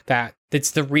work, that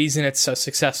it's the reason it's so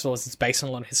successful is it's based on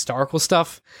a lot of historical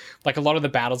stuff. Like a lot of the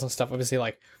battles and stuff, obviously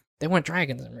like they weren't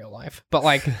dragons in real life, but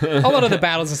like a lot of the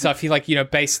battles and stuff, he like,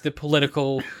 based the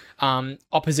political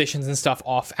oppositions and stuff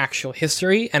off actual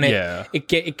history, and it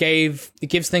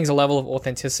gives things a level of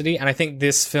authenticity. And I think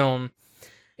this film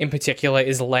in particular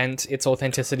is lent its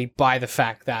authenticity by the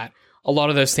fact that a lot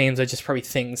of those themes are just probably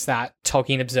things that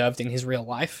Tolkien observed in his real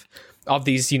life of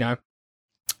these,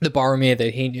 the Boromir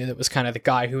that he knew that was kind of the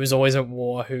guy who was always at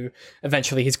war, who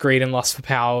eventually his greed and lust for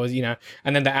power,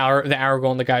 and then the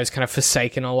Aragorn, the guy who's kind of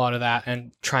forsaken a lot of that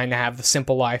and trying to have the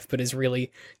simple life, but is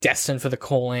really destined for the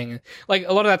calling. Like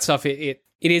a lot of that stuff, it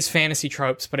is fantasy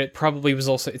tropes, but it probably was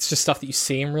also, it's just stuff that you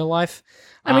see in real life.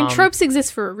 I mean, tropes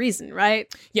exist for a reason,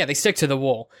 right? Yeah, they stick to the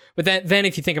wall. But then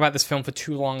if you think about this film for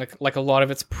too long, like a lot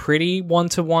of it's pretty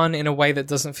one-to-one in a way that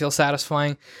doesn't feel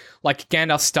satisfying. Like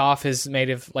Gandalf's staff is made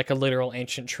of like a literal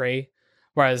ancient tree.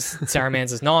 whereas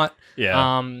Saruman's is not. Yeah.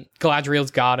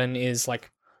 Galadriel's garden is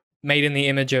like made in the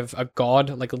image of a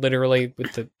god, like literally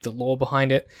with the lore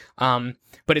behind it.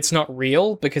 But it's not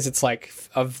real because it's like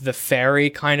of the fairy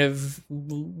kind of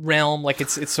realm. Like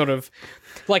it's sort of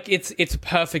like it's a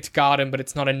perfect garden, but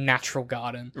it's not a natural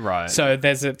garden. Right. So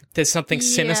there's something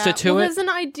sinister to well, it. There's an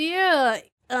idea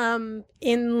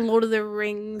in Lord of the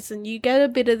Rings, and you get a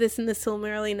bit of this in the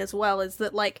Silmarillion as well, is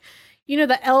that like, you know,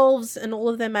 the elves and all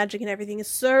of their magic and everything is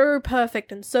so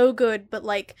perfect and so good, but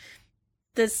like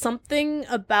there's something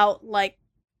about like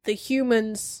the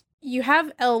humans. You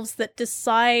have elves that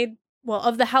decide, well,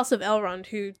 of the House of Elrond,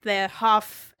 who they're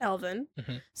half elven,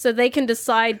 so they can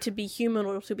decide to be human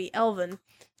or to be elven.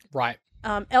 Right.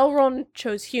 Elrond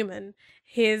chose human.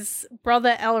 His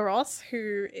brother Elros,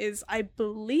 who is, I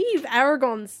believe,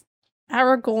 Aragorn's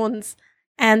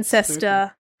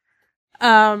ancestor.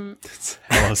 It's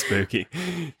hella spooky.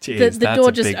 Jeez, the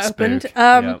door just opened.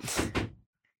 Yep.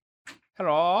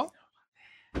 Hello.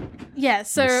 Yeah,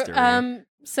 so Mystery.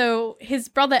 so his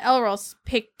brother Elros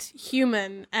picked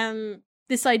human, and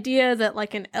this idea that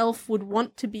like an elf would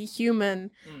want to be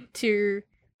human to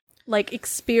like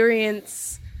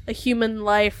experience a human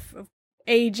life of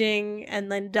aging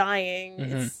and then dying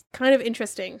is kind of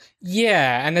interesting.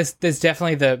 Yeah, and there's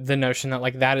definitely the notion that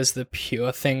like that is the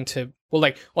pure thing to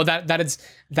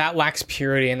that lacks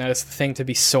purity, and that is the thing to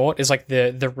be sought, is like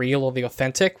the real or the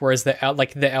authentic, whereas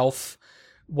the elf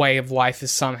way of life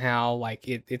is somehow like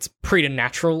it's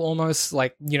preternatural almost.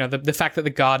 Like, you know, the fact that the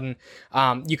garden,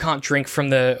 you can't drink from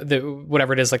the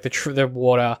whatever it is, like the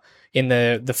water in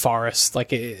the forest,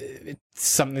 like it's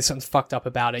something's fucked up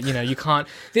about it. You know, you can't.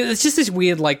 It's just this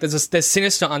weird, like there's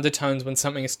sinister undertones when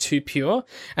something is too pure,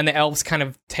 and the elves kind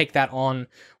of take that on.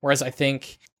 Whereas I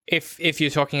think if you're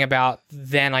talking about,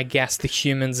 then I guess the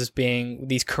humans as being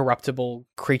these corruptible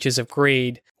creatures of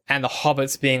greed, and the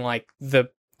hobbits being like the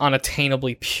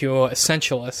unattainably pure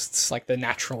essentialists, like the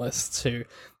naturalists who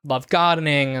love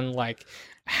gardening and like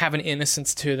have an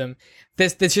innocence to them.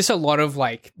 There's just a lot of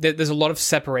like there's a lot of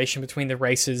separation between the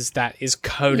races that is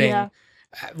coding,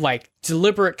 like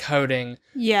deliberate coding,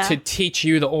 to teach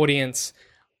you, the audience,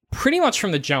 pretty much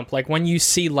from the jump. Like when you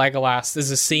see Legolas, there's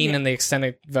a scene in the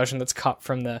extended version that's cut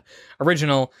from the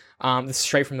original, that's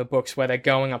straight from the books, where they're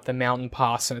going up the mountain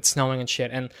pass and it's snowing and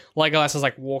shit, and Legolas is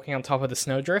like walking on top of the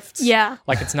snowdrifts,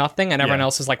 like it's nothing, and everyone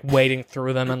else is like wading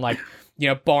through them, and like, you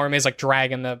know, Boromir's like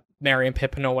dragging the Merry and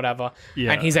Pippin or whatever,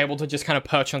 and he's able to just kind of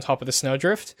perch on top of the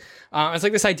snowdrift. It's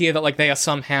like this idea that like they are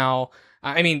somehow,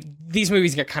 I mean, these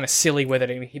movies get kind of silly with it.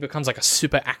 I mean, he becomes like a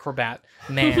super acrobat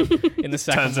man in the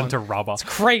second Turns one. into rubber. It's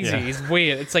crazy. It's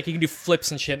weird. It's like he can do flips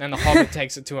and shit, and then the Hobbit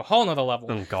takes it to a whole nother level.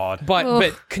 Oh, God.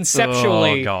 But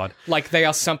conceptually, Oh, God. like they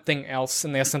are something else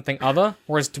and they are something other.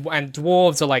 Whereas and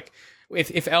dwarves are like,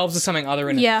 if elves are something other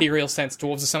in an ethereal sense,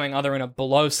 dwarves are something other in a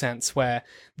below sense, where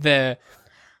they're.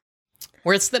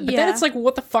 But then it's like,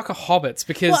 what the fuck are hobbits?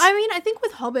 Because, well, I mean, I think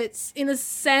with hobbits, in a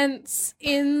sense,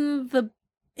 in the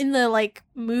like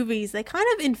movies, they kind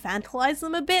of infantilize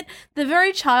them a bit. They're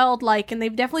very childlike, and they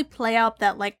definitely play up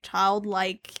that like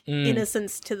childlike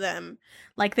innocence to them.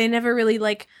 Like they never really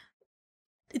like.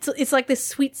 It's like this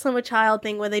sweet summer child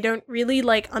thing where they don't really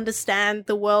like understand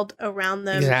the world around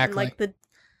them, and like the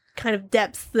kind of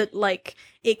depth that like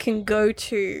it can go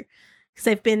to. Because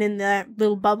they've been in their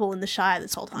little bubble in the Shire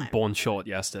this whole time. Born short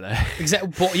yesterday.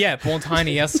 Born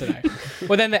tiny yesterday.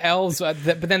 Well, then the elves, but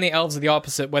then the elves are the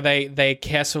opposite, where they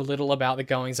care so little about the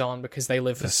goings on because they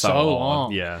live for so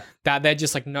long. Yeah, that they're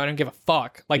just like, no, I don't give a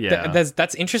fuck. Like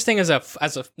that's interesting as a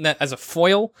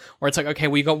foil, where it's like, okay,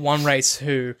 we got one race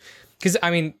who, because I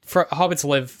mean, for hobbits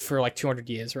live for like 200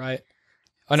 years, right?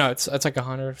 Oh no, it's like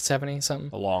 170 something.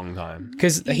 a long time.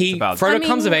 Because Frodo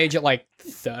comes of age at like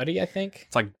 30, I think.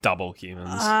 It's like double humans.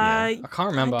 I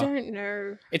can't remember. I don't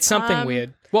know. It's something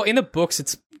weird. Well, in the books,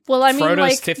 it's Frodo's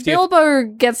like 50th. Bilbo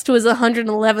gets to his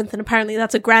 111th, and apparently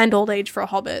that's a grand old age for a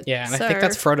hobbit. Yeah, and I think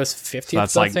that's Frodo's 50th So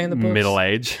that's like birthday in the books. middle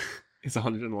age. It's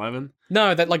 111.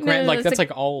 No, that like No, that's that's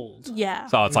like old. Yeah.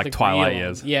 So it's like Like Twilight real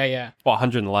years. old. Yeah. Well,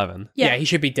 111. Yeah, he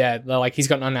should be dead. Like he's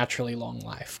got an unnaturally long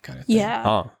life, kind of thing. Yeah.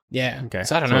 Oh, Yeah. okay.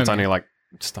 So I don't know. It's man. only like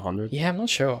just 100. Yeah, I'm not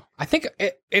sure. I think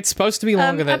it's supposed to be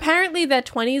longer than. Apparently, their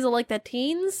 20s are like their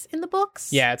teens in the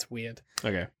books. Yeah, it's weird.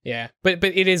 Okay. Yeah, but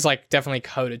it is like definitely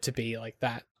coded to be like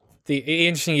that. The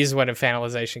interesting use of word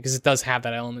infantilization, because it does have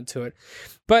that element to it.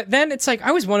 But then it's like, I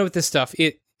always wonder with this stuff.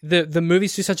 The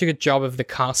movies do such a good job of the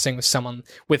casting with someone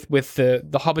with the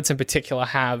hobbits in particular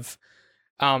have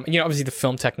Obviously the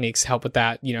film techniques help with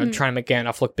that. Trying to make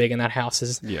Gandalf look big in that house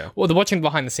is well. The watching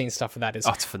behind the scenes stuff for that is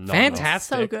it's phenomenal.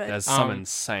 Fantastic. So good. There's some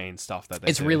insane stuff that they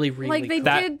It's do. really, really Like, they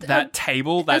cool. did that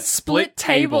table, that a split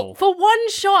table. for one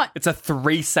shot. It's a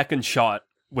 3-second shot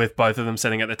with both of them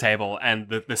sitting at the table, and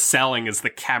the selling is the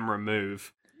camera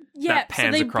move. Yeah, that so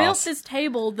pans they across. built this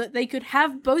table that they could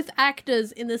have both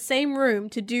actors in the same room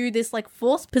to do this like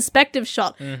forced perspective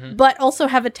shot, but also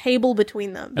have a table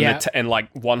between them. And, and like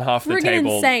one half the Friggin'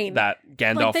 table insane. that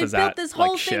Gandalf Like, they is built at, this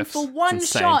whole like, thing shifts. for one It's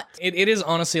insane. shot. It is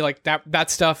honestly like that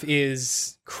stuff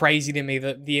is crazy to me,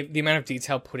 the amount of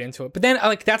detail put into it. But then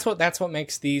like that's what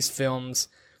makes these films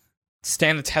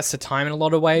stand the test of time in a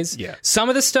lot of ways. Yeah. Some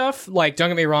of the stuff, like, don't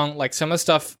get me wrong, like some of the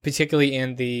stuff, particularly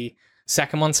in the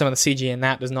second one, some of the CG in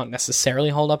that does not necessarily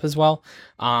hold up as well,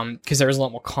 because there is a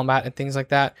lot more combat and things like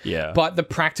that. Yeah. But the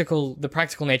practical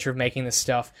nature of making this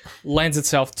stuff lends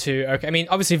itself to, okay, I mean,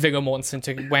 obviously Viggo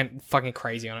Mortensen went fucking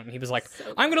crazy on it, and he was like,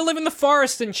 I'm gonna live in the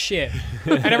forest and shit.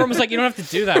 And everyone was like, you don't have to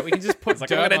do that. We can just put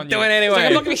dirt I'm gonna on do you. it anyway. He's like,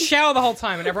 I'm not gonna shower the whole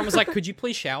time. And everyone was like, could you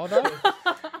please shower though?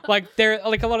 Like, there,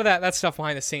 like a lot of that stuff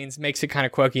behind the scenes makes it kind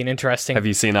of quirky and interesting. Have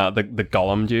you seen the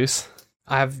Gollum juice?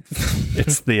 I've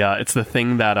It's the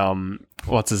thing that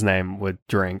what's his name would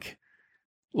drink,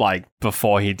 like,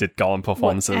 before he did Gollum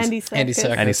performances. Andy Serkis. Andy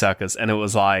Serkis. Serkis, and it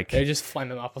was like they just flame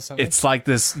them up or something. it's like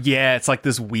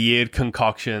this weird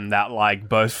concoction that like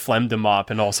both flamed him up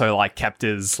and also like kept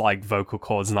his like vocal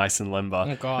cords nice and limber.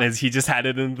 Oh, God. And he just had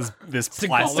it in this a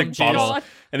plastic Gollum bottle, juice.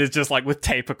 and it's just like with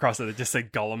tape across it. It just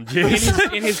said Gollum juice.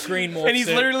 in his green morph And he's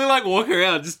suit. literally like walking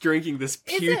around just drinking this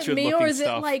Is putrid it me looking or is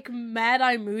stuff. it like Mad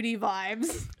Eye Moody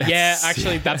vibes? Yeah,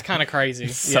 actually, that's kind of crazy.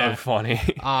 so funny.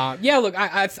 Yeah, look,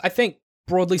 I think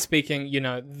broadly speaking,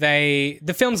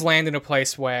 the films land in a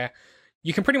place where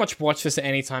you can pretty much watch this at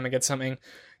any time and get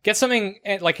something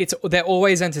like they're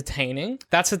always entertaining.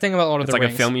 That's the thing about a lot of It's the like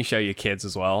rings. a film you show your kids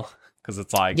as well, because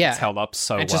it's like Yeah. it's held up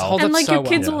so It just well. holds And up like so your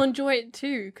well. kids Yeah. will enjoy it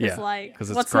too, because Yeah, like 'cause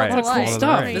it's what's great. not to It's like? cool Cool the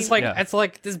stuff. Rings. It's like Yeah. it's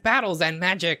like there's battles and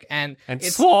magic and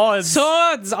it's swords.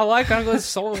 Swords. I like a good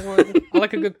sword. I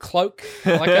like a good cloak.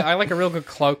 I like a real good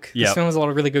cloak. This Yep. film has a lot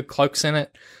of really good cloaks in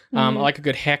it. I like a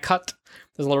good haircut.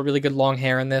 There's a lot of really good long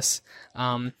hair in this.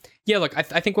 Yeah, look, I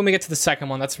think when we get to the second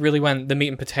one, that's really when the meat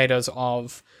and potatoes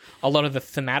of a lot of the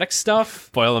thematic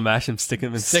stuff, Boil and mash and stick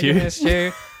them in sticking stew. in a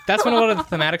stew, that's when a lot of the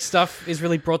thematic stuff is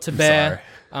really brought to bear.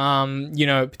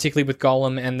 Particularly with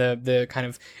Gollum and the kind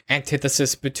of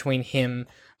antithesis between him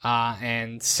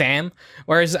and Sam.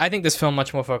 Whereas I think this film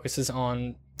much more focuses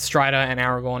on Strider and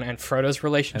Aragorn and Frodo's And the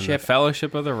relationship.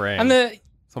 Fellowship of the Ring. And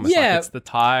it's almost yeah, like it's the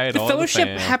tide. the or fellowship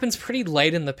the fan. happens pretty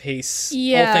late in the piece,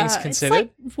 Yeah, all things considered.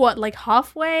 it's like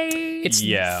halfway. It's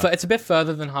Yeah. it's a bit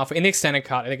further than halfway. In the extended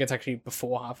cut, I think it's actually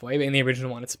before halfway, but in the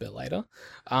original one, it's a bit later.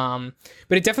 But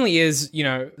it definitely is,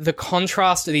 the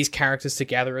contrast of these characters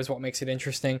together is what makes it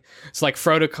interesting. So like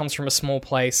Frodo comes from a small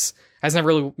place, has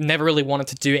never really wanted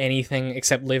to do anything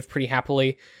except live pretty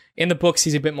happily. In the books,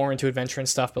 he's a bit more into adventure and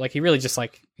stuff, but like he really just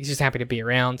he's just happy to be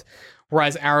around.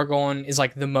 Whereas Aragorn is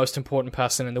like the most important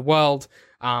person in the world,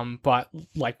 but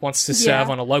like wants to serve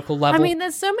Yeah. on a local level. I mean,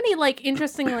 there's so many like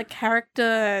interesting like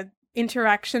character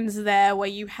interactions there where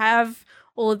you have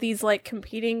all of these like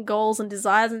competing goals and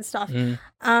desires and stuff.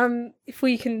 If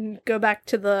we can go back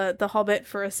to the Hobbit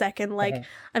for a second, like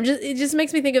it just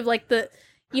makes me think of like the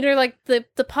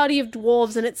party of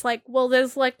dwarves, and it's like, well,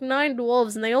 there's like 9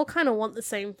 dwarves and they all kind of want the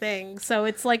same thing, so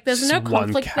it's like there's Just no one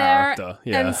conflict there, character,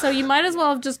 yeah. and so you might as well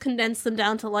have just condensed them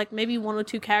down to like maybe 1 or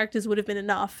 2 characters would have been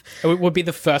enough. It would be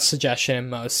the first suggestion in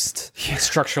most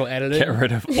structural editing. Get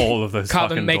rid of all of those Cut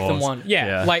fucking them, make them dwarves. one.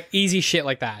 Yeah, like easy shit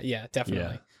like that. Yeah,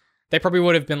 definitely. Yeah. They probably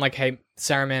would have been like, hey,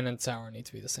 Saruman and Sauron need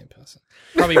to be the same person.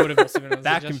 Probably would have also been a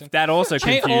suggestion. that also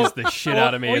Change- confused or- the shit or-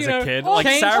 out of me or, as you a know, kid. or Like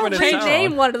change- Saruman and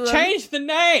Rename Sauron. one of them. Change the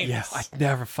name. Yeah, I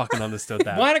never fucking understood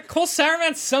that. Why not call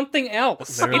Saruman something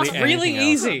else? Literally It's really anything else.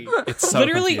 easy. It's so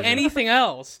Literally confusing. anything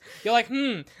else. You're like,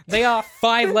 they are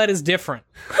 5 letters different.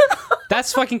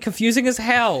 That's fucking confusing as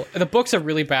hell. The books are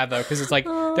really bad though, because it's like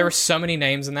there are so many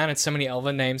names in that and so many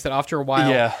Elven names that after a while,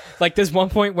 Yeah. like there's one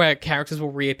point where characters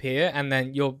will reappear and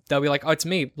then they'll be like, oh, it's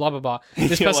me, blah blah blah.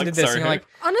 This You're person like, did this, sorry, and you're who? like,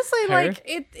 Honestly, Who? like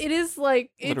it is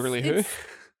like it's, Literally who?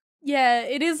 Yeah,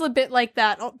 it is a bit like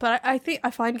that, but I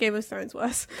find Game of Thrones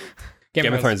worse.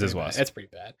 Game of Thrones is pretty worse. bad. It's pretty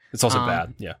bad. It's also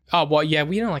bad. Yeah. Oh well, yeah,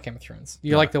 we don't like Game of Thrones.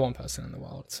 You're No. like the one person in the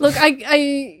world. So. Look,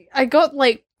 I got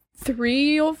like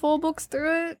 3 or 4 books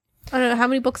through it. I don't know how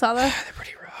many books are there. they're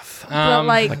pretty rough. But,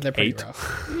 like, they're pretty 8.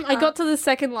 rough. I got to the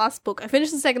second last book. I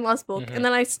finished the second last book, and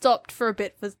then I stopped for a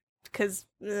bit because,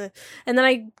 and then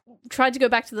I tried to go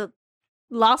back to the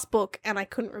last book, and I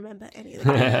couldn't remember any of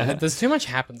the names. There's too much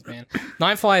happens, man.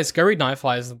 Night Flyers, go read Night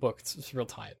Flyers, the book. It's real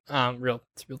tight. It's a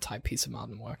real tight piece of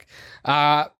modern work.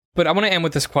 But I want to end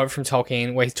with this quote from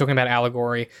Tolkien where he's talking about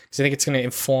allegory, because I think it's going to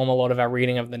inform a lot of our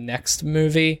reading of the next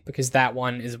movie, because that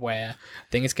one is where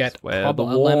things get where the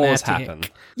wars happen.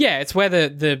 Yeah, it's where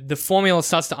the formula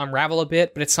starts to unravel a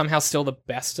bit, but it's somehow still the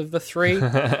best of the three.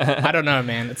 I don't know,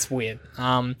 man. It's weird.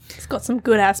 It's got some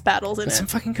good-ass battles in it. Some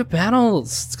fucking good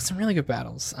battles. It's got some really good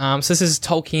battles. So this is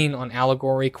Tolkien on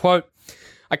allegory. Quote,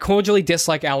 I cordially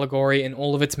dislike allegory in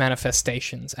all of its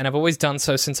manifestations, and have always done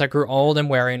so since I grew old and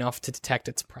wary enough to detect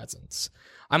its presence.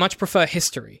 I much prefer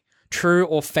history, true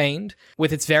or feigned,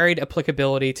 with its varied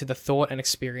applicability to the thought and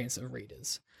experience of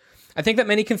readers. I think that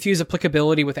many confuse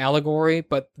applicability with allegory,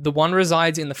 but the one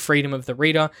resides in the freedom of the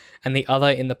reader, and the other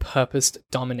in the purposed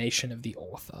domination of the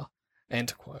author.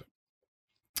 End quote.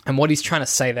 And what he's trying to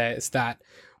say there is that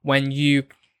when you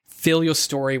fill your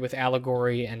story with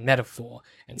allegory and metaphor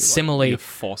and simile, you're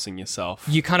forcing yourself.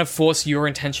 You kind of force your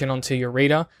intention onto your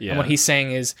reader. Yeah. And what he's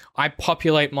saying is, I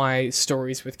populate my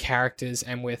stories with characters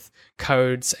and with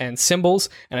codes and symbols,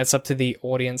 and it's up to the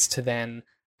audience to then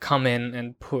come in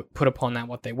and put upon that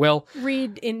what they will.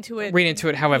 Read into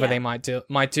it however they might do.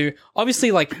 Obviously,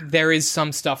 like, there is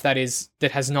some stuff that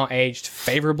has not aged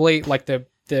favorably, like the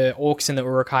orcs and the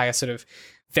Uruk-hai are sort of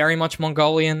very much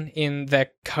Mongolian in their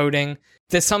coding.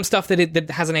 There's some stuff that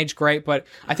hasn't aged great, but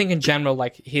I think in general,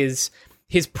 like, his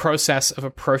process of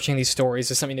approaching these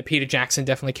stories is something that Peter Jackson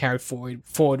definitely carried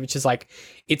forward, which is like,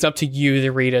 it's up to you,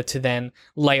 the reader, to then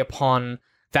lay upon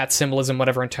that symbolism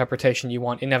whatever interpretation you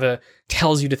want. It never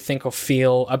tells you to think or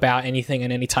feel about anything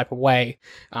in any type of way.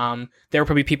 There are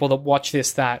probably people that watch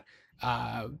this that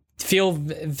feel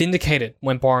vindicated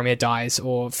when Boromir dies,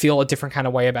 or feel a different kind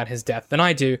of way about his death than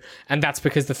I do, and that's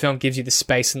because the film gives you the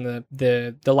space and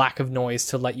the lack of noise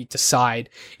to let you decide.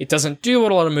 It doesn't do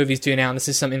what a lot of movies do now, and this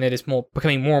is something that is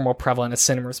becoming more and more prevalent as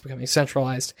cinema is becoming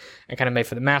centralized and kind of made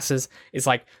for the masses. Is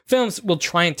like, films will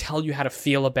try and tell you how to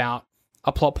feel about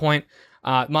a plot point.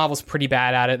 Marvel's pretty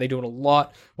bad at it. They do it a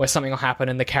lot, where something will happen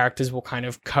and the characters will kind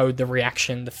of code the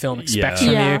reaction the film expects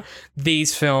from you.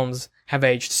 These films have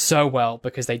aged so well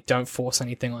because they don't force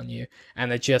anything on you,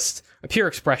 and they're just a pure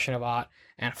expression of art,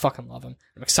 and I fucking love them.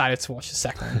 I'm excited to watch the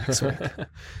second one next week. Do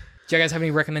you guys have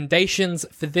any recommendations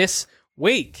for this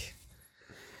week?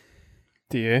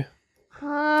 Do you?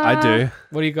 I do.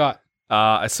 What do you got?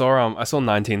 I saw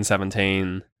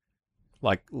 1917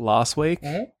 like last week.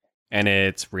 Mm-hmm. And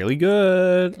it's really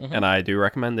good, and I do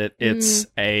recommend it. It's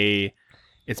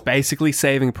basically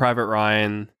Saving Private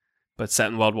Ryan, but set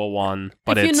in World War One.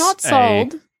 But if you're not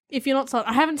sold,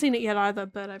 I haven't seen it yet either,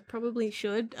 but I probably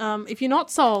should. If you're not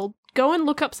sold, go and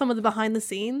look up some of the behind the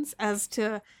scenes as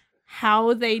to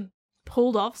how they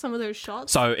pulled off some of those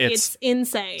shots. So it's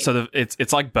insane. So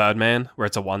it's like Birdman, where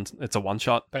it's a one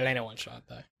shot, but it ain't a one shot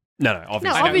though. No,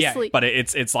 obviously. No, obviously. But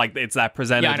it's like, it's that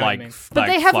presented like. But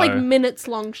they have flow. like minutes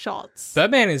long shots.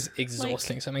 Birdman is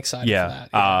exhausting, so I'm excited for that.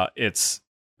 Yeah, it's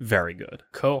very good.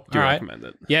 Cool. Do recommend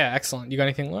it. Yeah, excellent. You got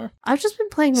anything, Laura? I've just been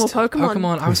playing more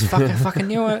Pokemon. I was fucking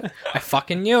knew it. I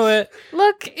fucking knew it.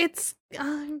 Look, it's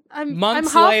I'm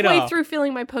Months halfway later. through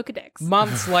filling my Pokedex.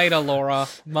 Months later, Laura.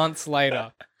 Months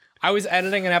later. I was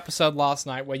editing an episode last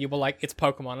night where you were like, it's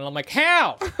Pokemon. And I'm like,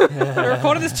 how? I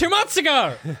recorded this 2 months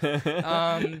ago.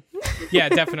 Yeah,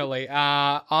 definitely.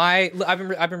 I've been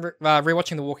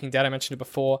rewatching The Walking Dead. I mentioned it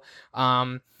before.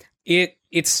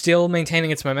 It's still maintaining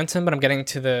its momentum, but I'm getting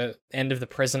to the end of the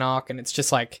prison arc, and it's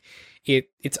just like,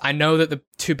 I know that the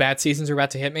 2 bad seasons are about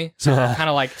to hit me. So I'm kind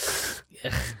of like,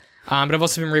 ugh. But I've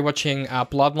also been rewatching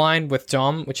Bloodline with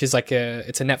Dom, which is like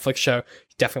it's a Netflix show.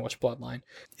 You definitely watch Bloodline.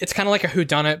 It's kind of like a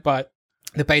whodunit, but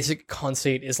the basic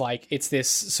conceit is like, it's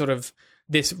this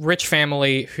rich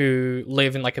family who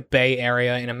live in like a Bay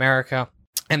Area in America,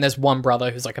 and there's one brother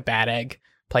who's like a bad egg,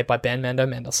 played by Ben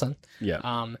Mendelsohn.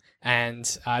 Yeah. And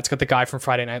it's got the guy from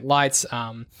Friday Night Lights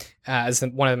as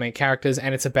one of the main characters,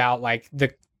 and it's about like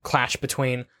the clash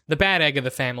between the bad egg of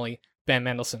the family, Ben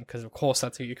Mendelsohn, because of course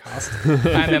that's who you cast,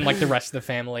 and then like the rest of the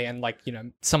family, and like, you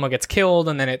know, someone gets killed,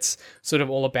 and then it's sort of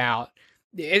all about,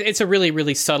 it's a really,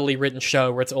 really subtly written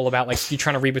show where it's all about like you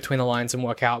trying to read between the lines and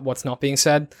work out what's not being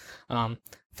said.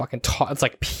 It's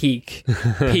like peak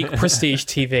prestige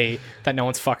TV that no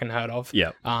one's fucking heard of.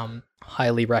 Yeah.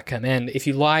 Highly recommend. If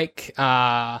you like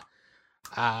Ozark,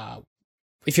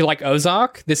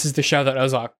 this is the show that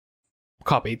Ozark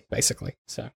copied, basically.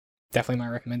 So definitely my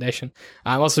recommendation.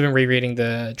 I've also been rereading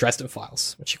the Dresden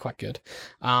Files, which are quite good.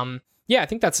 Yeah, I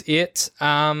think that's it.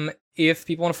 If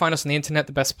people want to find us on the internet,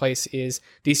 the best place is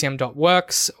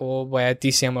dcm.works, or where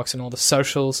DCM works on all the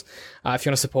socials. If you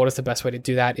want to support us, the best way to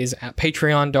do that is at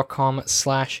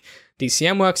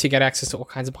patreon.com/DCMworks. You get access to all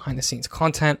kinds of behind-the-scenes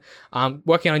content.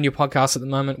 Working on a new podcast at the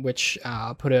moment, which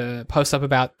I'll put a post up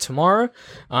about tomorrow,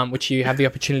 which you have the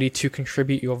opportunity to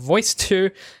contribute your voice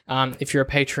to if you're a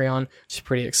Patreon, which is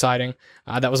pretty exciting.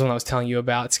 That was one I was telling you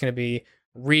about. It's going to be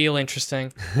real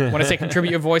interesting. When I say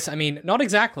contribute your voice, I mean not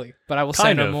exactly, but I will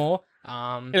say no more.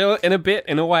 In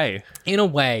a way.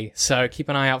 So keep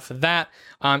an eye out for that.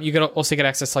 You can also get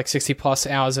access to like 60 plus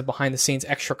hours of behind the scenes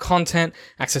extra content,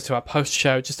 access to our post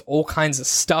show, just all kinds of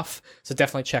stuff. So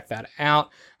definitely check that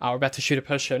out. We're about to shoot a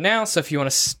post show now. So if you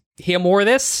want to hear more of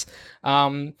this,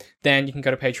 then you can go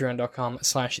to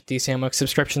patreon.com/DCMworks.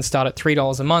 Subscriptions start at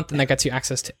 $3 a month, and that gets you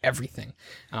access to everything.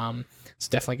 So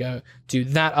definitely go do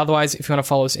that. Otherwise, if you want to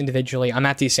follow us individually, I'm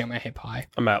at DCM Hip High.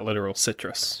 I'm at Literal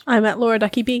Citrus. I'm at Laura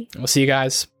Ducky B. And we'll see you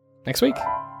guys next week.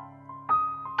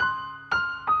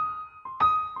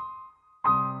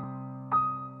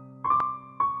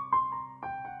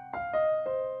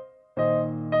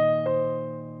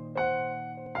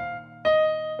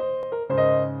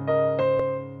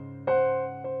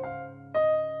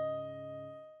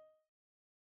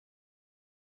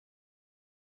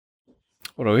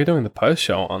 What are we doing the post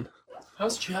show on?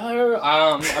 Post show?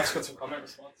 I've just got some comment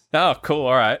response. Oh, cool.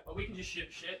 All right. But we can just shit.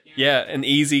 Yeah, an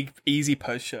easy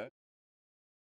post show.